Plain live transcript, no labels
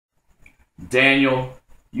Daniel,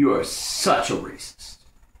 you are such a racist.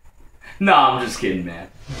 No, I'm just kidding, man.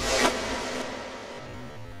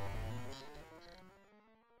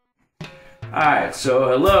 Alright, so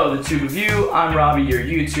hello, the tube of you. I'm Robbie, your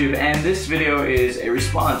YouTube, and this video is a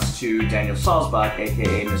response to Daniel Salzbach,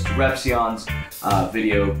 aka MrRepzion's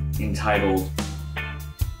video entitled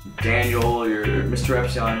Daniel, you're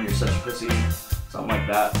MrRepzion, you're such a pussy, something like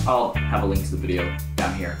that. I'll have a link to the video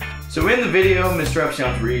down here. So in the video,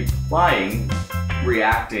 MrRepzion's replying,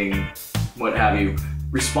 reacting, what have you,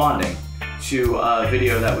 responding to a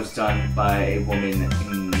video that was done by a woman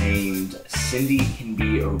named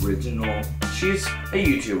CindyCanBeOriginal. She's a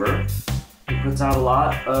YouTuber who puts out a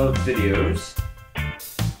lot of videos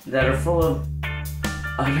that are full of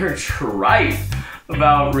utter tripe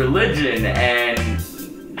about religion, and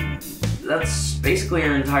that's basically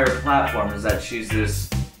her entire platform, is that she's this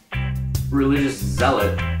religious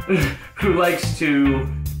zealot who likes to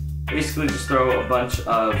basically just throw a bunch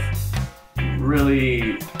of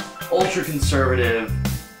really ultra-conservative,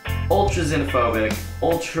 ultra-xenophobic,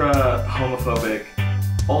 ultra-homophobic,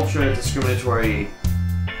 ultra-discriminatory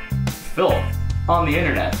filth on the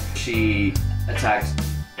internet. She attacked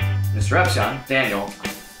MrRepzion, Daniel,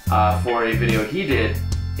 for a video he did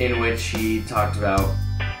in which he talked about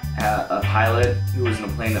a pilot who was in a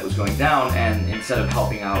plane that was going down, and instead of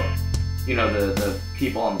helping out, you know, the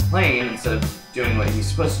people on the plane, instead of doing what he's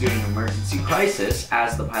supposed to do in an emergency crisis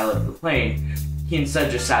as the pilot of the plane, he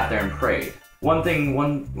instead just sat there and prayed.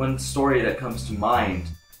 One story that comes to mind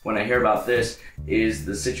when I hear about this is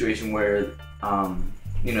the situation where,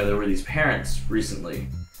 you know, there were these parents recently,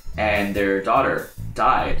 and their daughter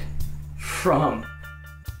died from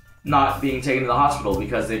not being taken to the hospital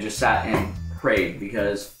because they just sat and prayed,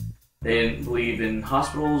 because they didn't believe in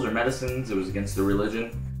hospitals or medicines. It was against their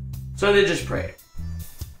religion. So they just prayed.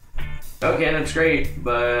 Okay, that's great,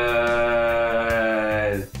 but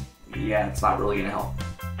yeah, it's not really gonna help.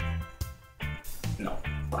 No.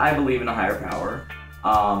 I believe in a higher power,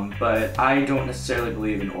 but I don't necessarily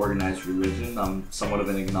believe in organized religion. I'm somewhat of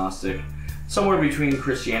an agnostic, somewhere between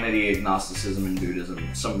Christianity, agnosticism, and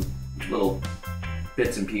Buddhism. Some little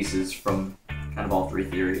bits and pieces from kind of all three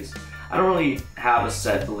theories. I don't really have a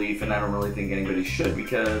set belief, and I don't really think anybody should,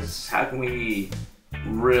 because how can we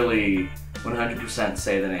really 100%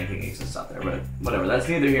 say that anything exists out there? But whatever, that's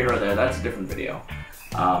neither here nor there. That's a different video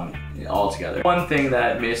altogether. One thing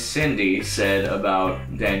that Miss Cindy said about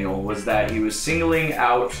Daniel was that he was singling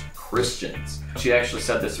out Christians. She actually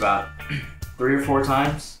said this about 3 or 4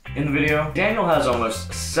 times in the video. Daniel has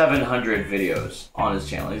almost 700 videos on his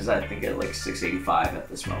channel. He's, I think, at like 685 at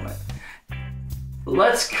this moment.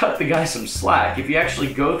 Let's cut the guy some slack. If you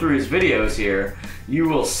actually go through his videos here, you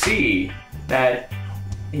will see that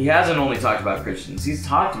he hasn't only talked about Christians. He's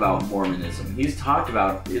talked about Mormonism. He's talked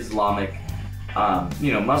about Islamic,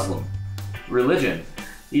 you know, Muslim religion.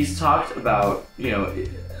 He's talked about, you know,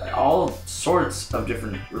 all sorts of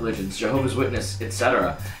different religions, Jehovah's Witness,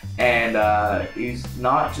 etc. And he's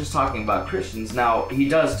not just talking about Christians. Now, he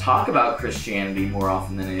does talk about Christianity more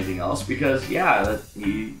often than anything else, because, yeah,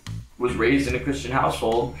 he was raised in a Christian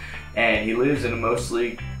household, and he lives in a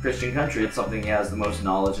mostly Christian country. It's something he has the most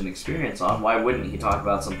knowledge and experience on. Why wouldn't he talk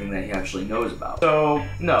about something that he actually knows about? So,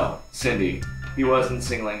 no, Cindy, he wasn't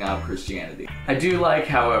singling out Christianity. I do like,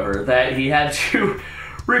 however, that he had to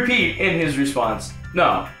repeat in his response,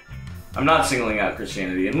 no, I'm not singling out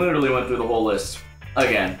Christianity, and literally went through the whole list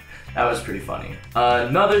again. That was pretty funny.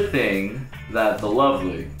 Another thing that the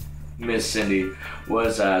lovely Miss Cindy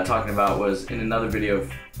was talking about was in another video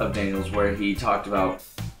of Daniel's, where he talked about,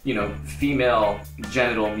 you know, female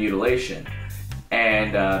genital mutilation,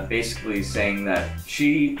 and basically saying that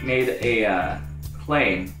she made a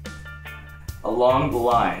claim along the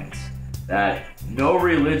lines that no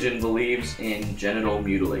religion believes in genital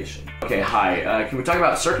mutilation. Okay, hi, can we talk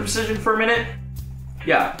about circumcision for a minute?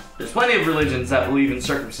 Yeah, there's plenty of religions that believe in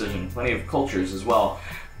circumcision, plenty of cultures as well.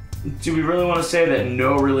 Do we really want to say that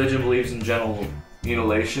no religion believes in genital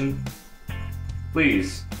mutilation?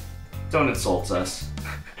 Please, don't insult us.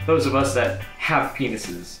 Those of us that have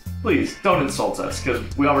penises, please, don't insult us, because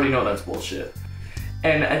we already know that's bullshit.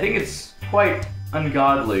 And I think it's quite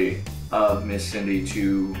ungodly of Miss Cindy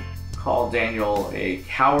to call Daniel a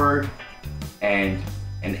coward and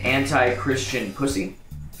an anti-Christian pussy,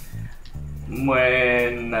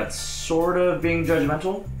 when that's sort of being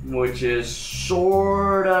judgmental, which is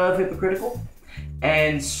sort of hypocritical,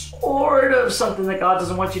 and sort of something that God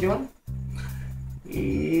doesn't want you doing.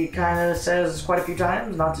 He kind of says quite a few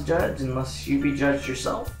times not to judge unless you be judged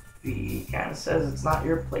yourself. He kind of says it's not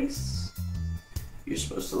your place. You're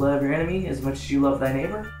supposed to love your enemy as much as you love thy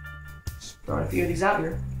neighbor. Just throwing a few of these out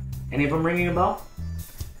here. Any of them ringing a bell?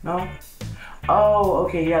 No? Oh,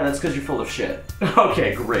 okay, yeah, that's because you're full of shit.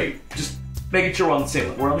 Okay, great. Just making sure we're on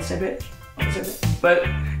the same page. But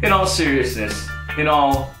in all seriousness, in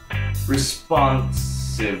all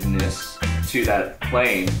responsiveness to that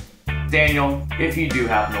claim, Daniel, if you do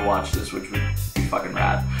happen to watch this, which would be fucking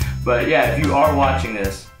rad, but yeah, if you are watching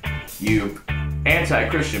this, you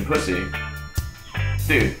anti-Christian pussy,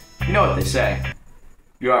 dude, you know what they say.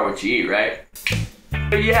 You are what you eat, right?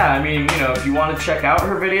 But yeah, I mean, you know, if you want to check out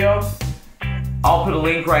her video, I'll put a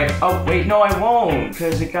link right... Oh, wait, no, I won't,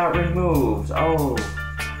 because it got removed. Oh,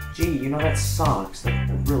 gee, you know, that sucks. That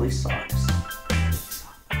really sucks.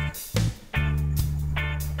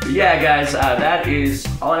 But yeah, guys, that is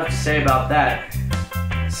all I have to say about that.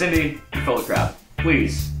 Cindy, you're full of crap.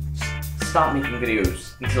 Please, stop making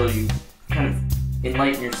videos until you kind of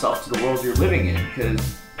enlighten yourself to the world you're living in,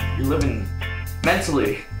 because you're living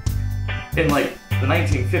mentally in, like, the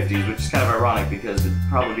 1950s, which is kind of ironic because it'd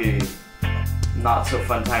probably be not so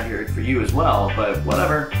fun time period for you as well, but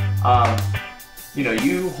whatever. You know,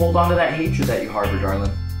 you hold on to that hatred that you harbor,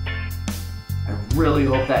 darling. I really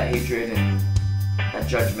hope that hatred and that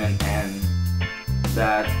judgment and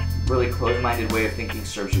that really closed-minded way of thinking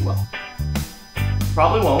serves you well.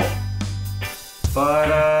 Probably won't, but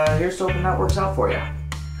here's to hoping that works out for you.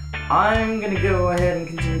 I'm gonna go ahead and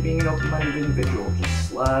continue being an open-minded individual,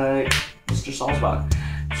 just like Mr. Salzbach.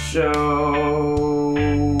 So,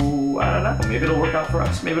 I don't know, maybe it'll work out for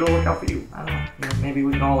us, maybe it'll work out for you, I don't know. Maybe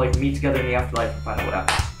we can all, like, meet together in the afterlife and find out what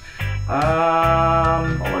happens.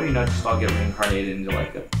 Or, you know, just all get reincarnated into,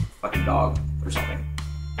 like, a fucking dog or something.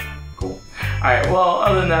 Cool. Alright, well,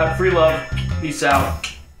 other than that, free love, peace out,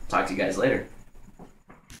 talk to you guys later.